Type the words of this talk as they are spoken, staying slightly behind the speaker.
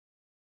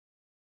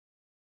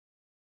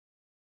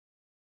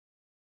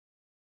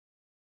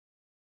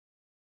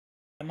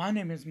My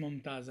name is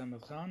Mumtaz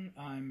Ahmed.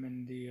 I'm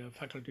in the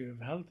Faculty of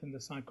Health in the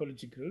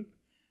Psychology group.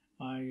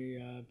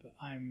 I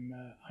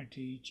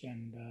teach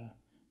and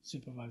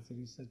supervise the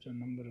research on a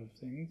number of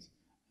things.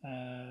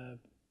 Uh,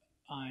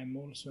 I'm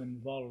also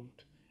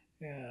involved,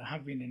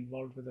 have been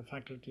involved with the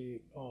Faculty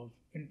of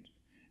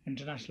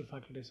International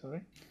Faculty,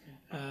 sorry.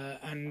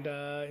 And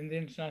In the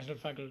International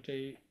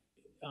Faculty,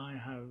 I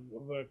have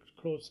worked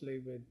closely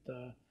with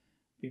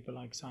people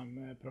like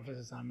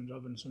Professor Simon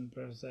Robinson,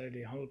 Professor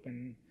Eddie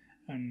Halpin,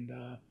 and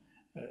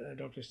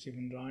Dr.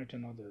 Stephen Wright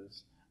and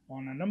others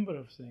on a number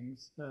of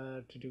things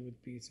to do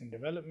with peace and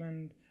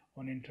development,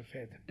 on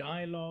interfaith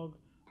dialogue,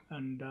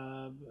 and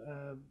uh,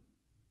 uh,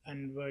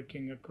 and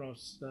working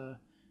across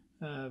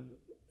uh,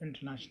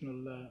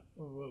 international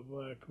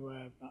work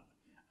where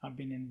I've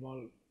been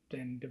involved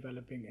in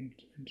developing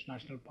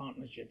international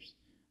partnerships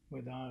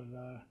with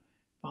our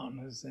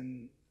partners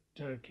in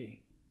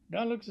Turkey.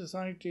 Dialogue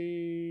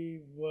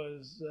Society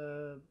was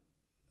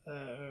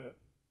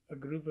a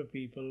group of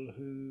people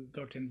who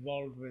got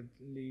involved with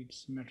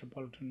Leeds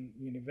Metropolitan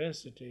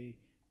University,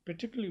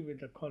 particularly with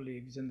the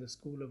colleagues in the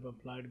School of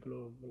Applied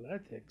Global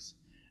Ethics.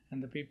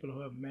 And the people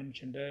who I've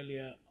mentioned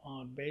earlier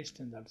are based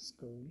in that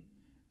school.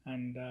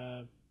 And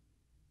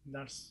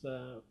that's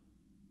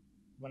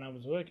when I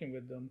was working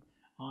with them,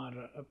 our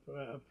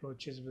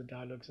approaches with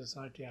Dialogue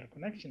Society, our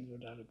connections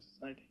with Dialogue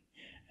Society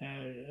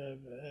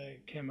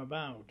came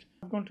about.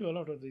 I've gone to a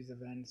lot of these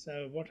events.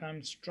 What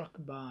I'm struck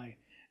by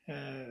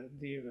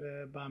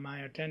my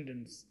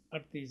attendance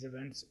at these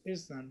events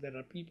is that there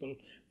are people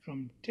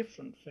from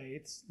different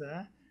faiths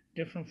there,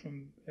 different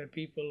from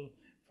people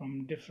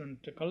from different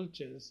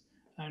cultures,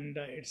 and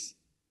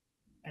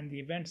the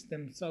events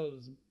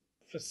themselves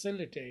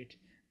facilitate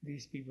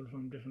these people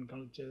from different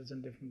cultures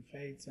and different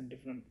faiths and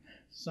different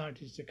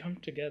societies to come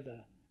together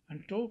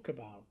and talk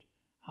about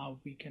how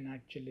we can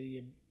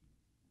actually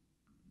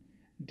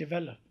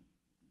develop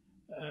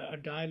a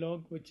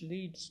dialogue which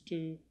leads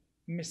to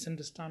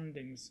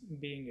misunderstandings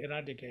being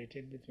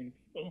eradicated between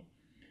people,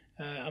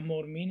 a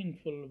more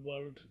meaningful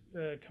world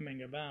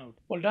coming about.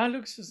 Well,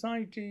 Dialogue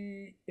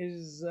Society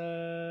is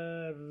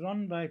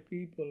run by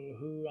people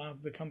who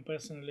I've become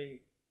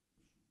personally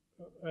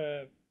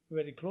uh,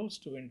 very close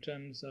to in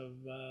terms of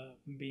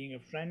being a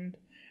friend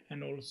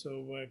and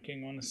also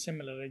working on a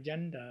similar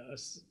agenda,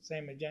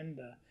 same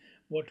agenda.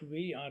 What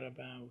we are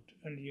about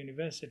in the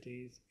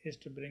universities is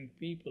to bring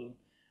people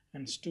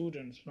and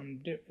students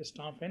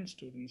staff and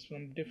students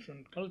from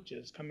different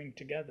cultures coming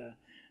together.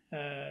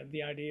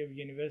 The idea of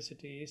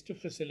university is to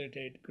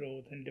facilitate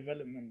growth and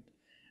development,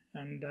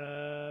 and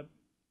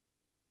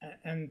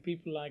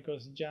people like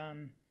us,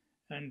 Jan,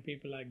 and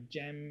people like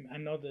Jem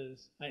and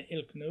others,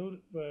 Ilknur,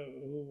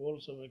 who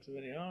also works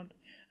very hard.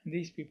 And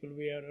these people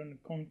we are in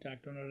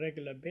contact on a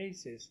regular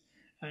basis,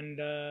 and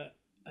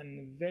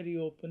very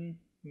open,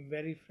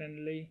 very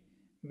friendly,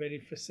 very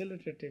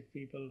facilitative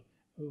people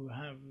who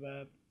have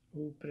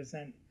who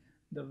present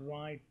the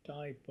right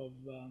type of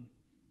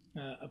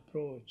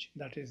approach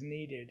that is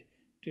needed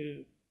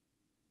to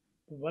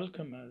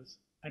welcome us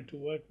and to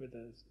work with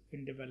us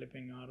in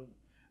developing our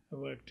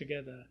work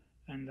together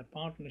and the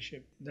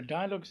partnership. The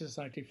Dialogue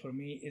Society for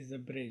me is a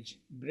bridge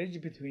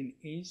between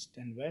East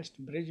and West,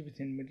 bridge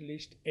between Middle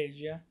East,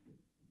 Asia,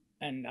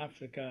 and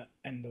Africa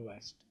and the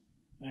West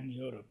and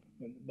Europe.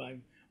 By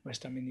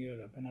West, I mean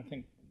Europe, and I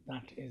think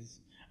that is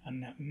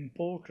an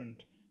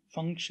important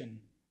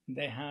function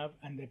they have,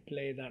 and they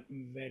play that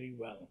very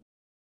well.